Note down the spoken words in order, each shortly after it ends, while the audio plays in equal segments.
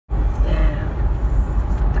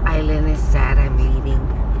is sad I'm leaving.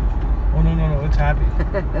 Oh, no, it's happy.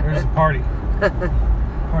 There's the party.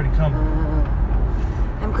 Party coming.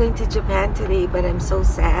 I'm going to Japan today, but I'm so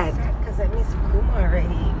sad because I miss Kuma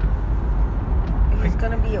already. He's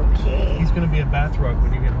gonna be okay. He's gonna be a bath rug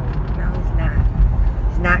when you get home. No, he's not.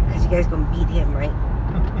 He's not, because you guys gonna beat him, right?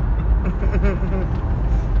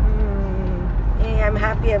 Hey, I'm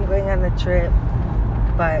happy I'm going on the trip,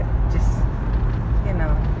 but just, you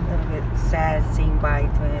know, a little bit sad saying bye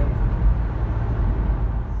to him.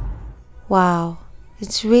 Wow,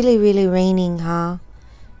 it's really, really raining, huh?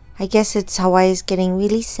 I guess it's Hawaii is getting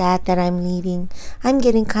really sad that I'm leaving. I'm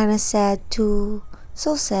getting kind of sad too.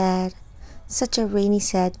 So sad. Such a rainy,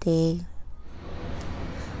 sad day.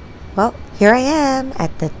 Well, here I am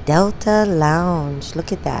at the Delta Lounge.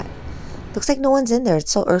 Look at that. Looks like no one's in there.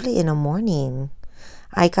 It's so early in the morning.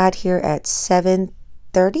 I got here at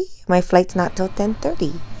 7:30. My flight's not till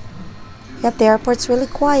 10:30. Yep, the airport's really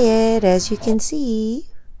quiet, as you can see.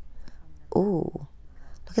 Ooh.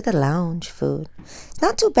 Look at the lounge food. It's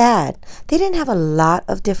not too bad. They didn't have a lot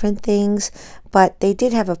of different things, but they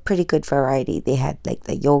did have a pretty good variety. They had like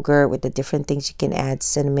the yogurt with the different things you can add,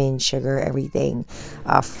 cinnamon, sugar, everything,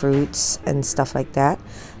 fruits and stuff like that.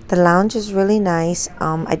 The lounge is really nice.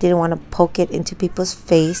 I didn't want to poke it into people's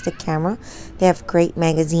face, the camera. They have great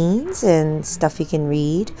magazines and stuff you can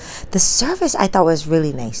read. The service I thought was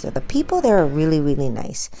really nice though. The people there are really, really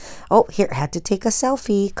nice. Oh, here, I had to take a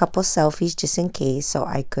selfie, couple selfies just in case, so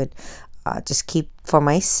I could just keep for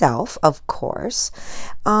myself, of course.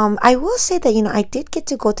 I will say that, you know, I did get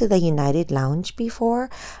to go to the United Lounge before.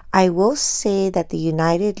 I will say that the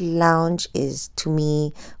United Lounge is, to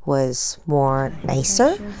me, was more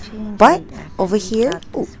nicer. But over here,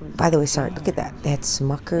 oh, by the way, sorry, look at that. They had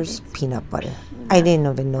Smucker's peanut butter. I didn't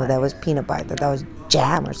even know that was peanut butter. That was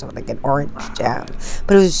jam or something, like an orange jam,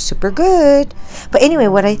 but it was super good. But anyway,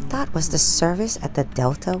 what I thought was the service at the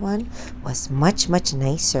Delta one was much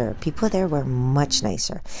nicer. People there were much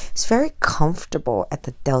nicer. It's very comfortable at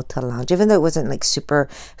the Delta Lounge, even though it wasn't like super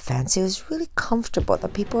fancy. It was really comfortable. The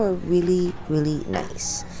people are really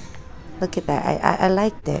nice. Look at that. I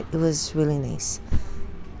liked it. It was really nice,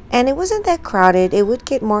 and it wasn't that crowded. It would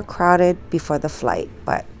get more crowded before the flight,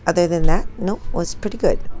 but other than that, no, it was pretty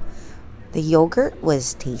good. The yogurt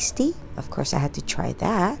was tasty. Of course, I had to try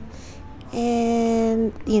that.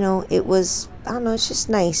 And, you know, it was, I don't know, it's just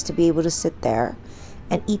nice to be able to sit there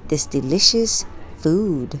and eat this delicious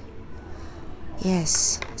food.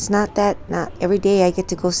 Yes, it's not every day I get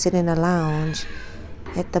to go sit in a lounge.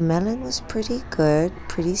 Yet the melon was pretty good,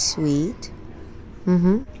 pretty sweet.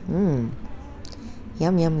 Yum.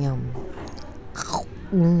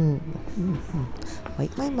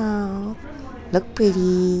 Wipe my mouth. Look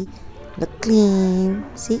pretty. Look clean.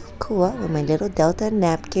 See? Cool. With my little Delta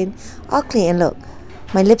napkin. All clean. And look,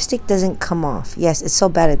 my lipstick doesn't come off. Yes, it's so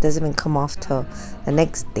bad it doesn't even come off till the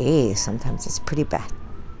next day. Sometimes it's pretty bad.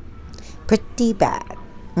 Pretty bad.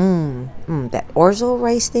 That orzo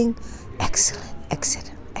rice thing. Excellent.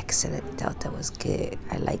 Delta was good.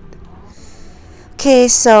 I liked it. Okay,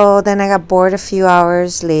 so then I got bored a few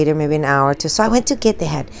hours later, maybe an hour or two. So I went to they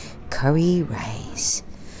had curry rice.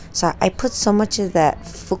 So I put so much of that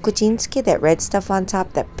fukujinsuke, that red stuff on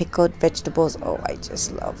top, that pickled vegetables. Oh, I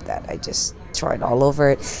just love that. I just throw it all over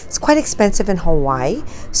it. It's quite expensive in Hawaii.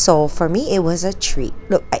 So for me, it was a treat.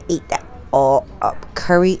 Look, I ate that all up.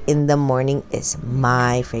 Curry in the morning is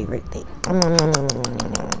my favorite thing.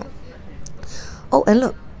 Oh, and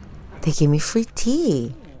look, they gave me free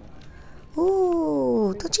tea.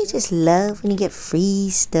 Ooh, don't you just love when you get free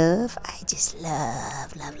stuff? I just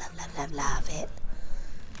love it.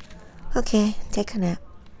 Okay, take a nap.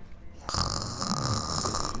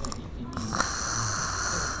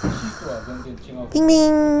 Bing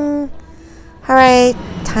bing. Alright,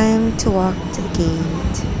 time to walk to the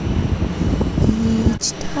gate.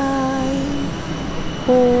 Each time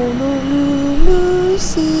Honolulu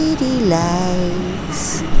city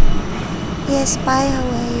lights. Yes, bye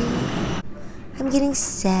Hawaii. I'm getting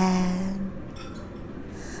sad,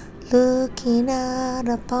 looking out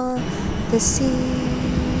upon the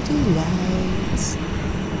city lights.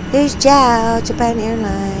 There's Japan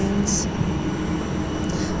Airlines.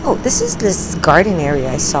 Oh, this is this garden area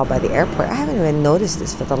I saw by the airport. I haven't even noticed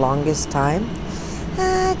this for the longest time.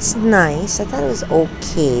 That's nice. I thought it was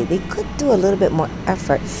okay. They could do a little bit more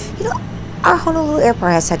effort. You know, our Honolulu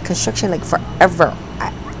airport has had construction like forever.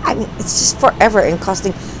 I mean, it's just forever and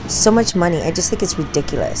costing so much money. I just think it's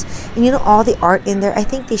ridiculous. And you know, all the art in there, I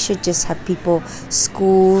think they should just have people,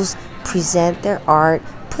 schools, present their art,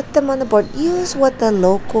 put them on the board. Use what the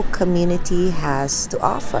local community has to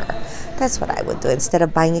offer. That's what I would do. Instead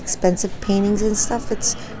of buying expensive paintings and stuff,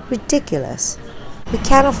 it's ridiculous. We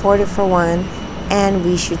can't afford it for one, and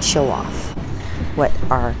we should show off what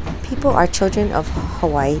our people, our children of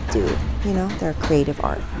Hawaii do. You know, their creative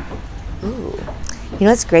art. Ooh. You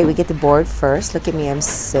know, it's great. We get the board first. Look at me. I'm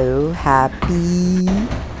so happy.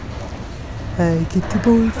 I get the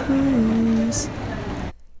board first.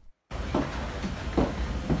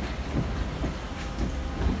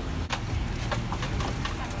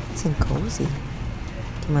 It's and cozy.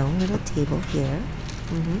 Get my own little table here.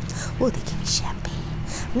 Oh, they give me champagne.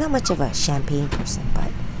 I'm not much of a champagne person,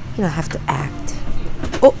 but, you know, I have to act.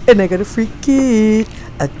 Oh, and I got a free kid.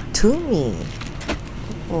 aTUMI.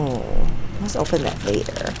 Oh, let's open that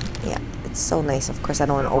later. Yeah, it's so nice. Of course, I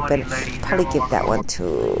don't want to open. Probably give that one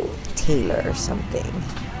to Taylor or something.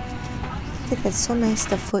 I think that's so nice,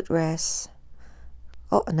 the footrest.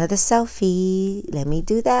 Oh, another selfie. Let me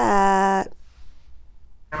do that.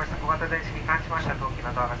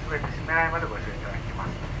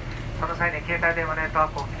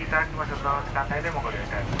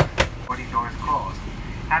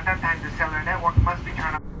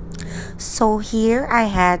 So here I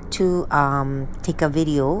had to take a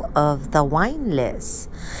video of the wine list,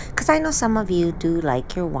 because I know some of you do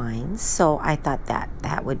like your wines, so I thought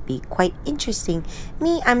that would be quite interesting.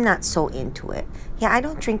 Me, I'm not so into it. Yeah, I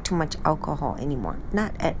don't drink too much alcohol anymore,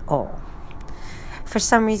 not at all. For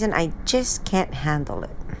some reason, I just can't handle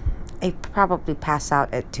it. I probably pass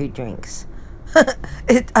out at 2 drinks.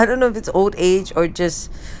 I don't know if it's old age or just,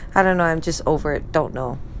 I don't know, I'm just over it, don't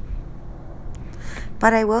know.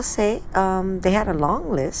 But I will say, they had a long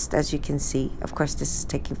list, as you can see. Of course, this is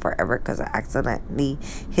taking forever because I accidentally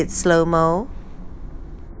hit slow-mo.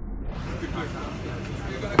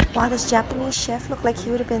 Wow, this Japanese chef looked like he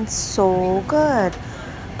would have been so good.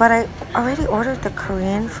 But I already ordered the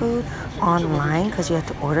Korean food online because you have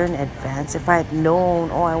to order in advance. If I had known,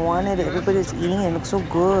 oh, I wanted it. Everybody was eating it. It looked so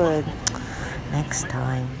good. Next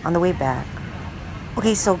time, on the way back.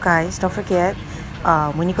 Okay, so guys, don't forget,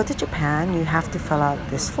 when you go to Japan, you have to fill out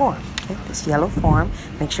this form. Okay, this yellow form.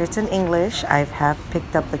 Make sure it's in English. I have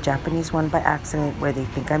picked up a Japanese one by accident where they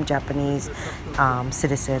think I'm Japanese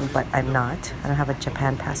citizen, but I'm not. I don't have a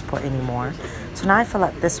Japan passport anymore. So now I fill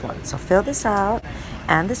out this one. So fill this out.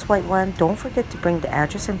 And this white one, don't forget to bring the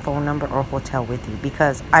address and phone number or hotel with you,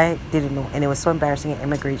 because I didn't know, and it was so embarrassing at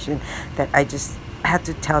immigration that I just had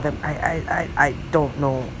to tell them I don't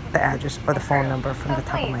know the address or the phone number from the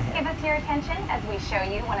top of my head. Give us your attention as we show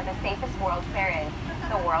you one of the safest worlds there is,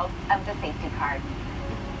 the world of the safety card.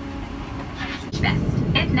 Vest.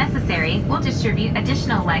 If necessary, we'll distribute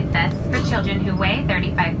additional life vests for children who weigh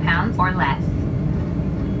 35 pounds or less.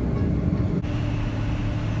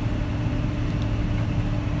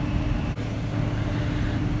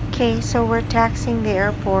 Okay, so we're taxiing the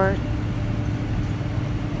airport.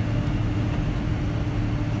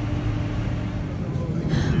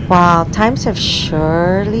 Wow, times have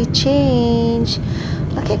surely changed.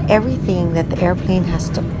 Look at everything that the airplane has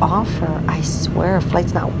to offer. I swear, a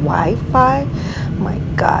flight's not Wi-Fi. My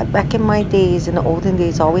God, back in my days, in the olden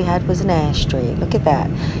days, all we had was an ashtray. Look at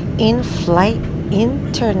that. In-flight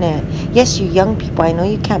internet. Yes, you young people, I know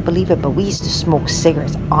you can't believe it, but we used to smoke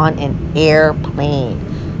cigarettes on an airplane.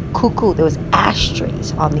 Cuckoo, there was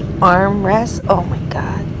ashtrays on the armrest. Oh my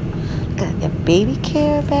God. Look at that, baby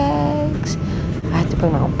care bags. I had to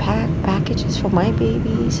bring my own packages for my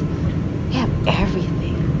babies. They have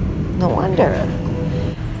everything. No wonder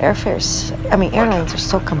airfares, airlines are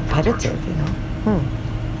so competitive, you know.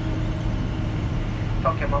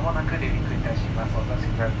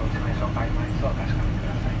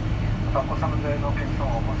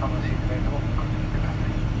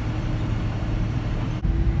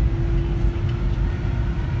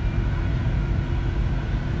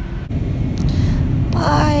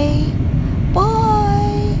 Bye.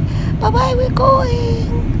 Bye. Bye-bye, we're going.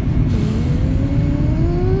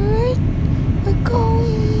 We're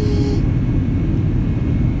going.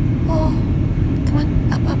 Oh, come on.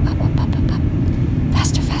 Up.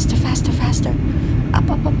 Faster, faster, faster, faster. Up.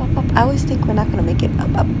 I always think we're not going to make it.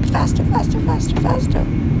 Up. Faster, faster, faster, faster.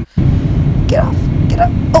 Get off. Get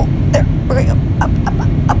up. Oh, there. We're going up.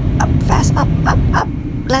 Fast. Up.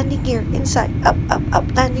 Landing gear inside.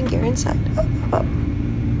 Up. Landing gear inside. Up.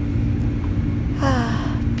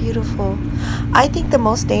 Ah, beautiful. I think the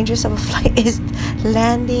most dangerous of a flight is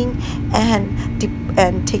landing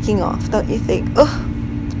and taking off, don't you think? Oh,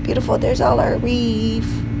 it's beautiful. There's all our reef.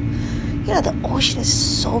 You know, the ocean is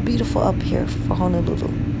so beautiful up here for Honolulu.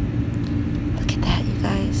 Look at that, you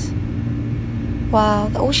guys. Wow,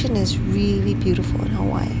 the ocean is really beautiful in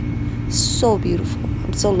Hawaii. So beautiful.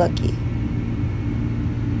 I'm so lucky.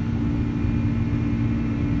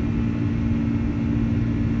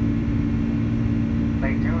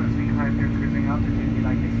 Lake Joe, as we climb through cruising altitude, we'd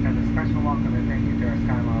like to extend a special welcome and thank you to our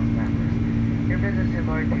SkyMiles members. Your business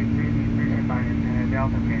employed the Free Finance and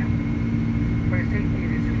Delta family. For your safety,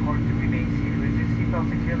 it is important to remain seated with your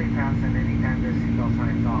seatbelt securely fastened anytime there's seatbelt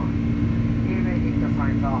signs on. Even if the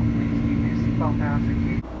sign's off, please keep your seatbelt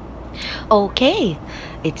fastened. Okay,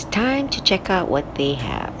 it's time to check out what they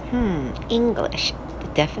have. English.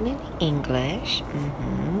 Definitely English.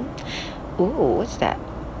 Ooh, what's that?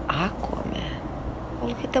 Aquaman. Oh,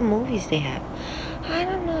 look at the movies they have. I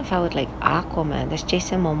don't know if I would like Aquaman. That's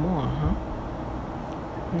Jason Momoa, huh?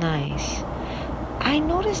 Nice. I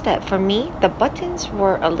noticed that for me, the buttons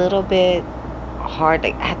were a little bit hard.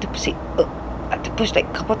 Like I had to push like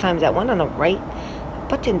a couple times. That one on the right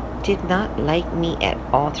button did not like me at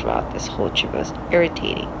all throughout this whole trip. It was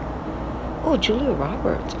irritating. Oh, Julia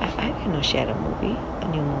Roberts. I didn't know she had a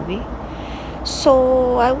new movie.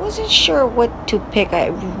 So I wasn't sure what to pick. I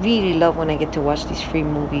really love when I get to watch these free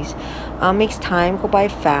movies. Makes time go by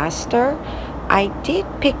faster. I did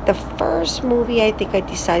pick the first movie I think I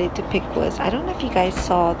decided to pick was, I don't know if you guys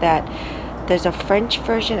saw that there's a French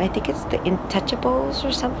version. I think it's The Intouchables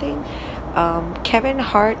or something. Kevin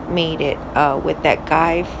Hart made it with that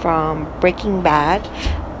guy from Breaking Bad.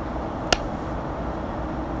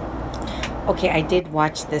 Okay, I did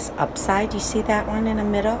watch this Upside. You see that one in the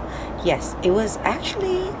middle? Yes, it was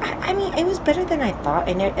actually, I mean, it was better than I thought.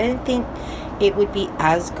 I didn't think it would be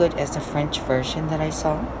as good as the French version that I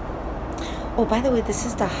saw. Oh, by the way, this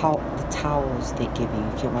is the towels they give you.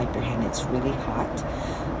 You can wipe your hand. It's really hot.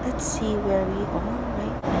 Let's see where we are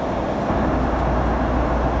right now.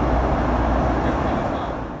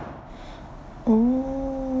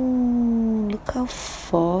 Oh, look how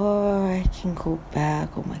far I can go back.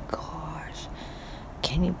 Oh my gosh.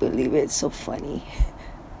 Can you believe it? It's so funny.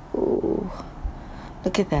 Oh,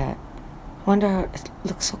 look at that. I wonder how it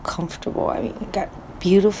looks so comfortable. I mean, you got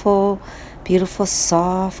beautiful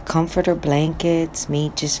soft comforter blankets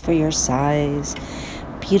made just for your size.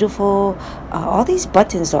 Beautiful. All these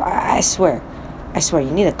buttons though, I swear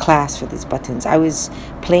you need a class for these buttons. I was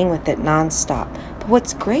playing with it non-stop. But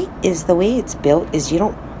what's great is the way it's built is you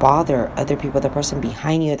don't bother other people, the person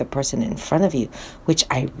behind you or the person in front of you, which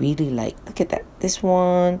I really like. Look at that. This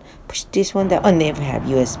one, push this one down. And they have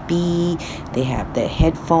USB, they have the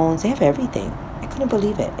headphones, they have everything. I couldn't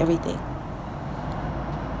believe it, everything.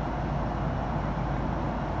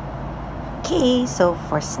 Okay, so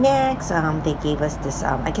for snacks, they gave us this,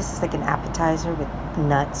 I guess it's like an appetizer with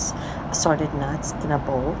nuts, assorted nuts in a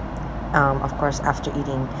bowl. Of course, after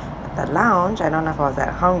eating at the lounge, I don't know if I was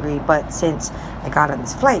that hungry, but since I got on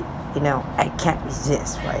this flight, you know, I can't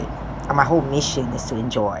resist, right? And my whole mission is to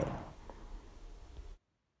enjoy.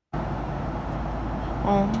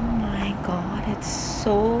 Oh my God, it's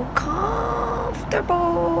so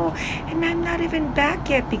comfortable. And I'm not even back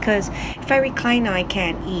yet because if I recline now, I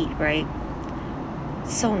can't eat, right?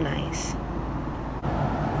 So nice.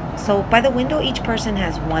 So by the window, each person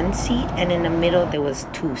has one seat, and in the middle there was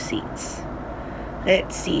 2 seats.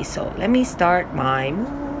 Let's see. So let me start my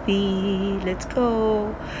movie. Let's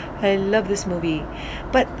go. I love this movie.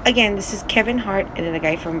 But again, this is Kevin Hart and then the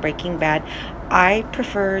guy from Breaking Bad. I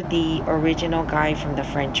prefer the original guy from the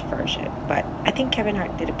French version, but I think Kevin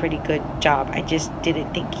Hart did a pretty good job. I just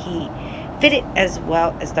didn't think he fit it as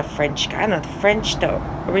well as the French guy. I don't know, the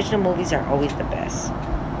original movies are always the best.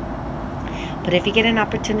 But if you get an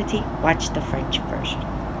opportunity, watch the French version.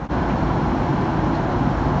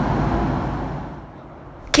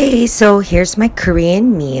 Okay, so here's my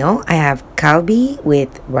Korean meal. I have kalbi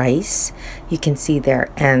with rice. You can see there,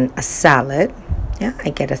 and a salad. Yeah, I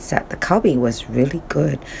get a set. The kalbi was really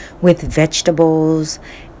good with vegetables,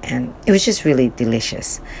 and it was just really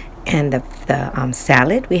delicious. And the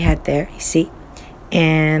salad we had there, you see,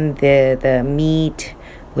 and the meat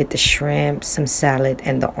with the shrimp, some salad,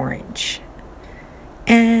 and the orange.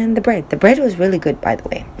 And the bread was really good, by the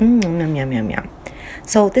way. Yum, yum, yum, yum.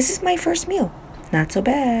 So this is my first meal. Not so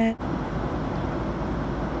bad.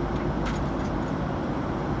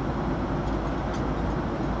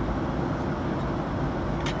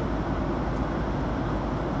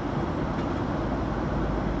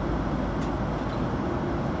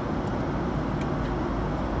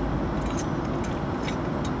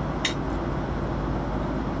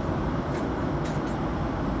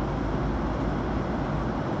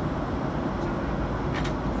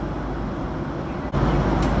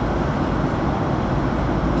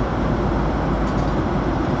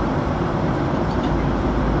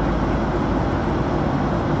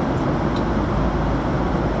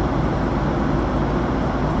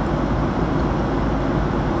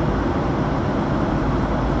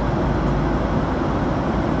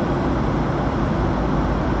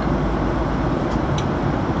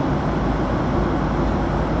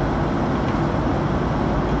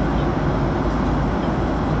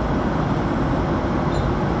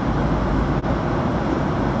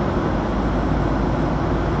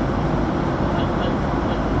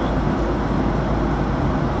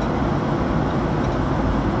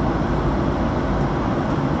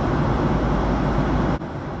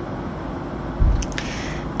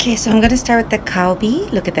 Okay, so I'm gonna start with the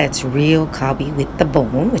kalbi. Look at that, it's real kalbi with the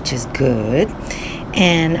bone, which is good.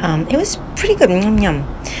 And it was pretty good. Yum yum.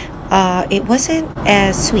 It wasn't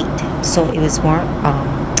as sweet, so it was more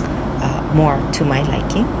to my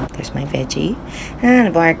liking. There's my veggie. And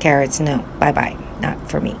the bar carrots, no, bye bye, not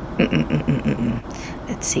for me.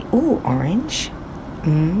 Let's see. Ooh, orange.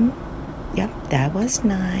 Yep, that was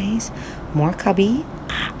nice. More kalbi.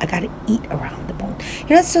 I gotta eat around the bone.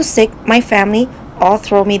 You know, it's so sick. My family all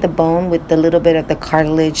throw me the bone with the little bit of the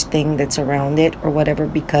cartilage thing that's around it or whatever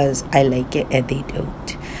because I like it and they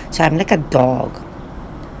don't. So I'm like a dog.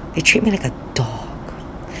 They treat me like a dog.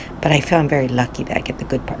 But I feel I'm very lucky that I get the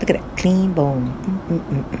good part. Look at that clean bone.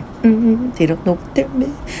 They don't know what they're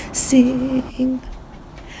missing.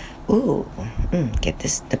 Ooh, get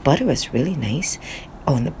this. The butter was really nice.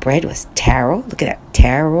 Oh, and the bread was taro. Look at that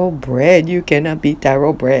taro bread. You cannot beat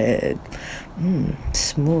taro bread.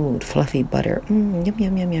 Smooth, fluffy butter. Yum, yum,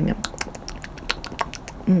 yum, yum, yum.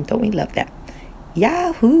 Don't we love that?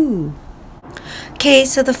 Yahoo! Okay,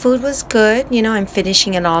 so the food was good. You know, I'm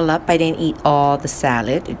finishing it all up. I didn't eat all the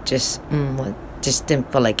salad. It just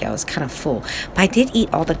didn't feel like I was kind of full. But I did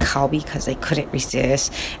eat all the kalbi because I couldn't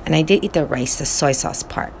resist. And I did eat the rice, the soy sauce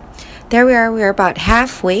part. There we are. We're about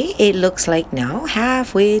halfway, it looks like now.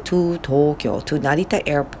 Halfway to Tokyo, to Narita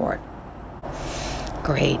Airport.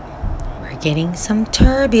 Great. We're getting some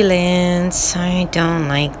turbulence. I don't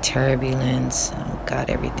like turbulence. Oh, God,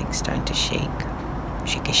 everything's starting to shake.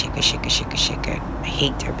 Shake it, shake it, shake it, shake it, shake it. I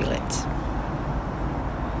hate turbulence.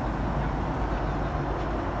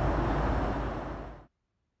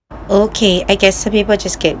 Okay, I guess some people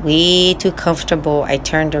just get way too comfortable. I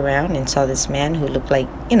turned around and saw this man who looked like,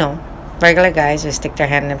 you know, regular guys who stick their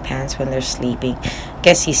hand in their pants when they're sleeping.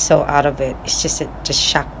 Guess he's so out of it. It just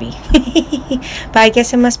shocked me. But I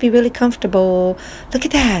guess it must be really comfortable. Look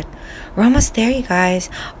at that. We're almost there, you guys.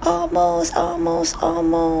 Almost.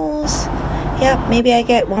 Yeah, maybe I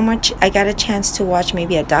get one more. I got a chance to watch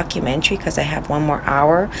maybe a documentary because I have one more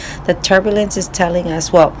hour. The turbulence is telling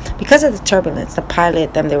us, well, because of the turbulence, the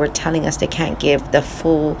pilot, they were telling us they can't give the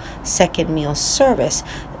full second meal service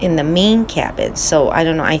in the main cabin. So I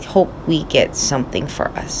don't know. I hope we get something for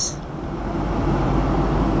us.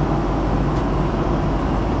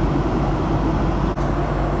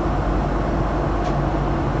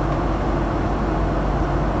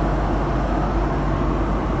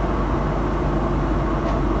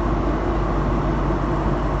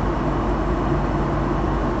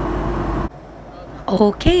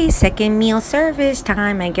 Okay, second meal service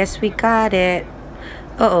time. I guess we got it.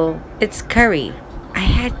 Uh-oh, it's curry. I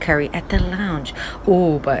had curry at the lounge.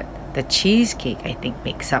 Oh, but the cheesecake, I think,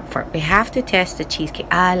 makes up for it. We have to test the cheesecake.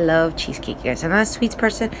 I love cheesecake, guys. I'm not a sweets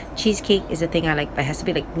person. Cheesecake is a thing I like, but it has to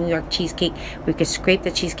be like New York cheesecake. We could scrape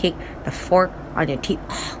the cheesecake, the fork on your teeth.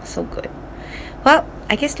 Oh, so good. Well,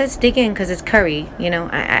 I guess let's dig in because it's curry. You know,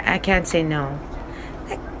 I can't say no.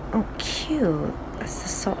 Oh, cute. That's the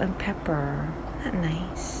salt and pepper. Isn't that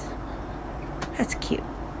nice? That's cute.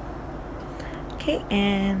 Okay,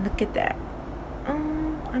 and look at that.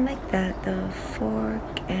 Oh, I like that. The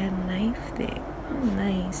fork and knife thing. Oh,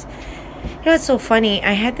 nice. You know, it's so funny.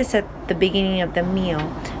 I had this at the beginning of the meal,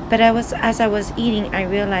 but as I was eating, I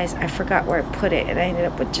realized I forgot where I put it, and I ended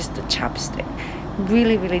up with just a chopstick.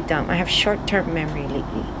 Really, really dumb. I have short-term memory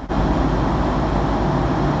lately.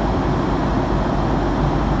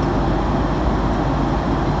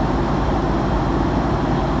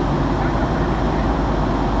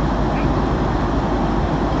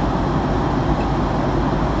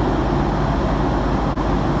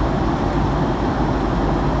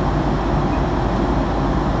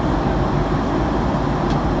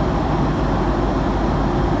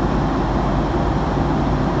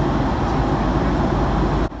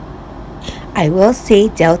 I will say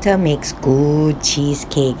Delta makes good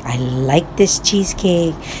cheesecake. I like this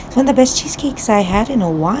cheesecake. It's one of the best cheesecakes I had in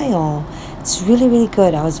a while. It's really, really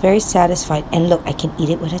good. I was very satisfied. And look, I can eat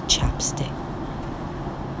it with a chopstick.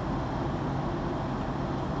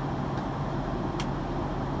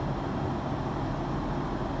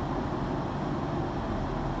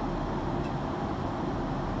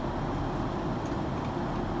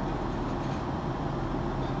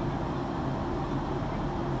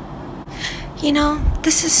 You know,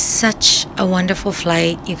 this is such a wonderful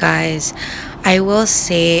flight, you guys. I will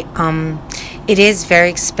say, it is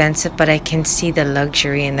very expensive, but I can see the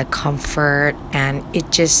luxury and the comfort, and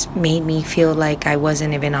it just made me feel like I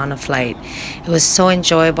wasn't even on a flight. It was so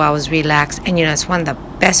enjoyable. I was relaxed, and you know, it's one of the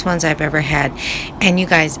best ones I've ever had. And you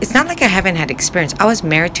guys, it's not like I haven't had experience. I was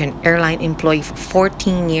married to an airline employee for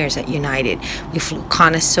 14 years at United. We flew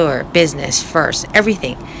connoisseur, business, first,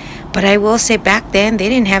 everything. But I will say back then they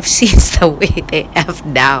didn't have seats the way they have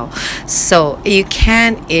now. So you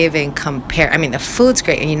can't even compare. I mean, the food's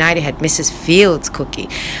great. And United had Mrs. Fields cookie.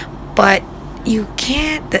 But you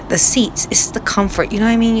can't, the seats, it's the comfort. You know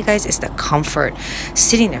what I mean, you guys? It's the comfort.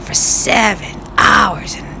 Sitting there for 7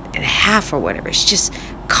 hours and a half or whatever. It's just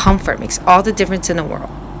comfort. Makes all the difference in the world.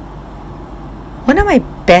 One of my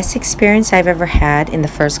best experience I've ever had in the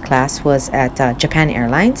first class was at Japan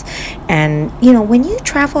Airlines. And, you know, when you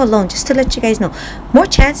travel alone, just to let you guys know, more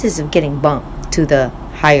chances of getting bumped to the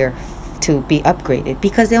higher to be upgraded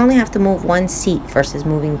because they only have to move one seat versus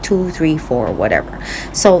moving 2, 3, 4, whatever.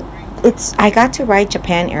 So I got to ride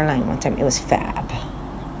Japan Airline one time. It was fab.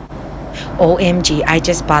 OMG, I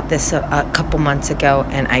just bought this a couple months ago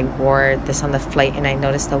and I wore this on the flight and I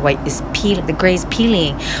noticed the white is peeling, the gray is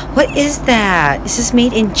peeling. What is that? Is this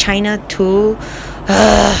made in China too?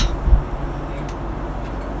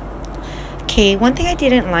 Okay, one thing I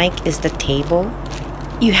didn't like is the table.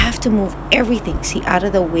 You have to move everything, see, out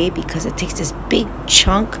of the way because it takes this big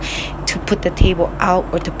chunk to put the table out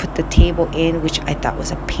or to put the table in, which I thought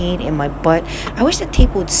was a pain in my butt. I wish the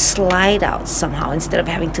table would slide out somehow instead of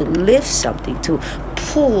having to lift something to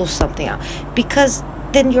pull something out, because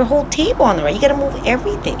then your whole table on the right, you gotta move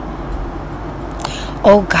everything.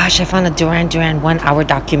 Oh gosh, I found a Duran Duran 1 hour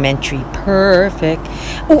documentary. Perfect.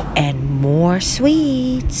 Oh, and more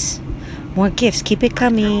sweets, more gifts. Keep it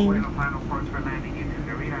coming.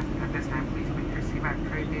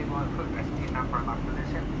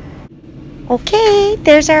 Okay,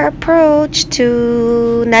 there's our approach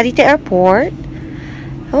to Narita Airport.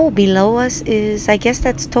 Oh, below us is, I guess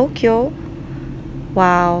that's Tokyo.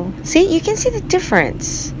 Wow. See, you can see the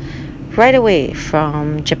difference right away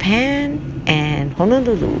from Japan and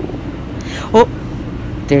Honolulu. Oh,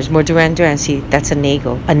 there's more Duran Duran. See, that's a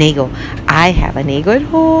Nago. A Nago. I have a Nago at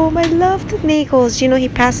home. I love the Nagos. You know, he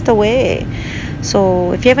passed away.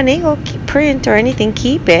 So if you have a Nago print or anything,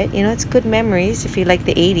 keep it. You know, it's good memories if you like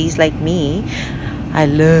the 80s like me. I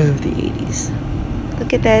love the 80s.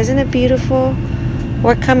 Look at that. Isn't it beautiful?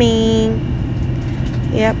 We're coming.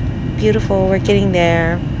 Yep, beautiful. We're getting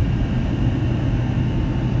there.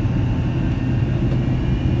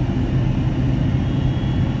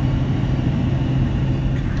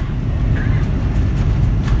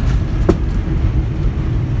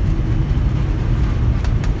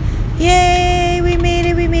 Yay! We made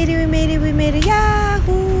it, we made it, we made it, we made it.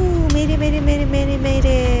 Yahoo! Made it, made it, made it, made it, made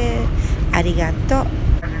it. Arigato.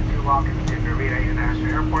 Welcome to Narita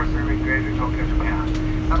International Airport, serving Greater Tokyo,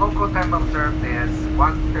 Japan. The local time observed is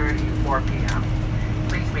 1:34 p.m.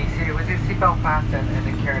 Please be seated with your seatbelt fastened and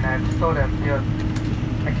the carry knife so that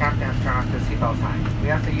the captain has turned off the seatbelt sign. We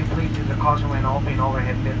ask that you please use the caution when opening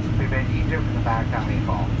overhead bins to prevent injury from the back that may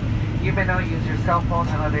fall. You may not use your cell phone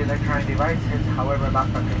and other electronic devices, however,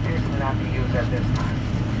 laptop computers may not be used at this time.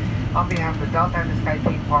 On behalf of the Delta and the Sky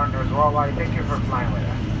Team partners worldwide, thank you for flying with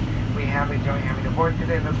us. We have enjoyed having you aboard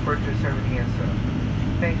today and look forward to serving again soon.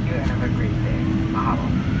 Thank you and have a great day. Mahalo.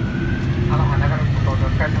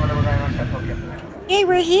 Hey,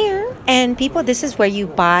 we're here. And people, this is where you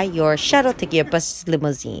buy your shuttle ticket, your bus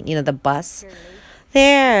limousine. You know, the bus.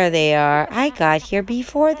 There they are. I got here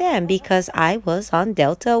before them because I was on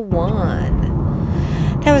Delta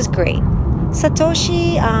 1. That was great.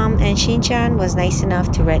 Satoshi and Shinchan was nice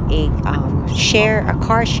enough to rent a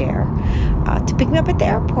car share to pick me up at the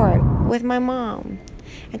airport with my mom.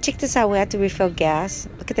 And check this out, we had to refill gas.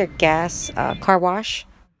 Look at their gas car wash.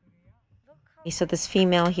 So this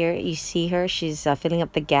female here, you see her, she's filling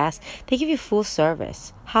up the gas. They give you full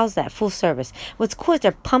service. How's that? Full service. What's cool is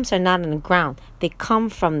their pumps are not on the ground. They come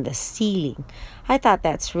from the ceiling. I thought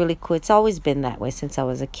that's really cool. It's always been that way since I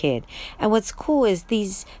was a kid. And what's cool is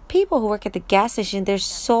these people who work at the gas station, they're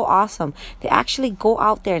so awesome. They actually go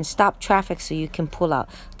out there and stop traffic so you can pull out.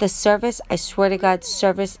 The service, I swear to God,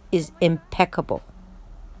 service is impeccable.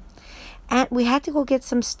 And we had to go get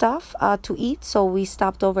some stuff to eat, so we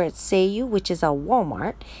stopped over at Seiyu, which is a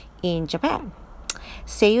Walmart in Japan.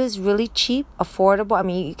 Seiyu is really cheap, affordable. I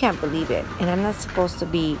mean, you can't believe it. And I'm not supposed to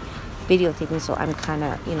be videotaping, so I'm kind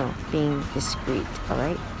of, you know, being discreet, all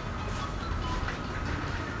right?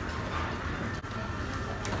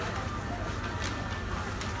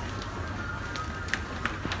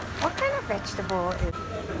 What kind of vegetable is it?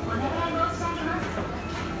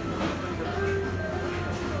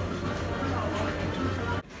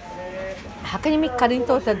 How can you make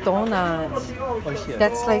carrito with a donut?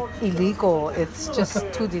 That's like illegal. It's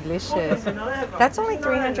just too delicious. That's only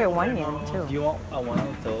 301 yen too. Do you want one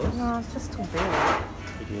of those? No, it's just too big.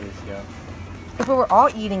 It is, yeah. If we were all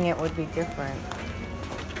eating it, would be different.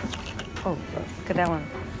 Oh, look at that one.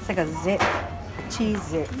 It's like a zip.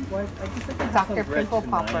 Cheese it. Well, I guess I can have Dr. some bread Pimple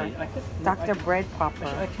Popper. tonight. Dr. Bread Popper.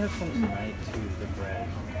 I can have some tonight too, the bread.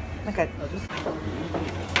 Okay. I'll just...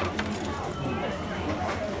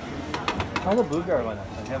 Try the blueberry one. I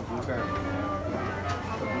have blueberry.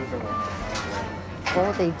 The blueberry one.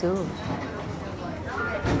 Oh, they do.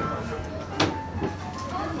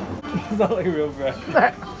 It's not like real bread.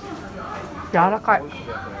 Yarakai.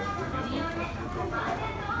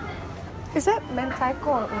 Is that mentaiko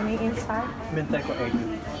or uni inside? Mentaiko egg.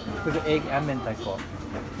 There's an egg and mentaiko.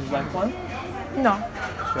 Would you like one? No.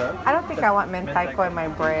 Sure. I don't think I want mentaiko in my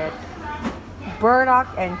bread. Burdock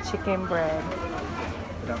and chicken bread.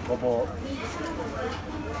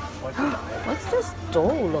 What's this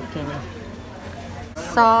dough looking?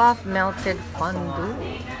 Soft melted fondue.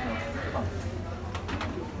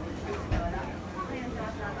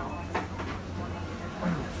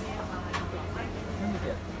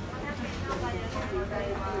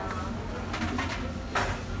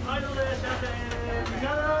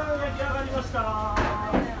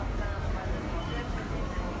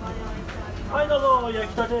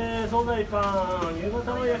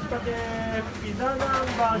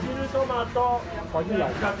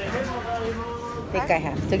 I think I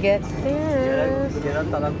have to get this.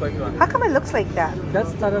 How come it looks like that?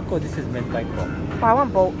 That's tarako, this is mentaiko. Oh, I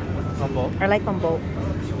want both. Combo. I like them both.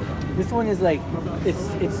 This one is like,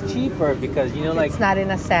 it's cheaper because, you know, like... It's not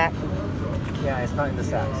in a sack. Yeah, it's not in the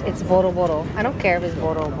sack. So. It's boro boro. I don't care if it's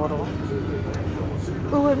boro boro.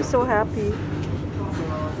 Oh, I'm so happy.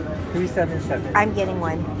 377. I'm getting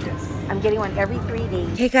one. Yes. I'm getting one every 3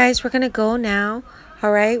 days. Hey guys, we're gonna go now.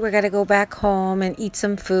 All right, we're gonna go back home and eat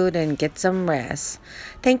some food and get some rest.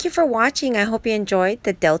 Thank you for watching. I hope you enjoyed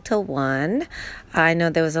the Delta One. I know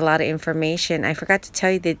there was a lot of information. I forgot to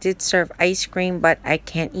tell you they did serve ice cream, but I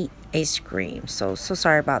can't eat ice cream, so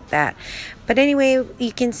sorry about that. But anyway,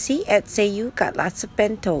 you can see at Seiyu got lots of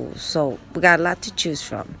bentos, so we got a lot to choose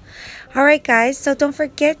from. All right guys, so don't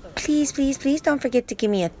forget, please don't forget to give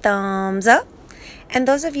me a thumbs up. And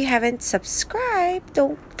those of you who haven't subscribed,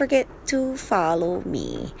 don't forget to follow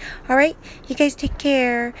me. All right, you guys take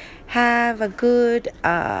care. Have a good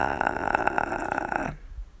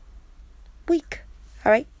week.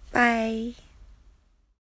 All right, bye.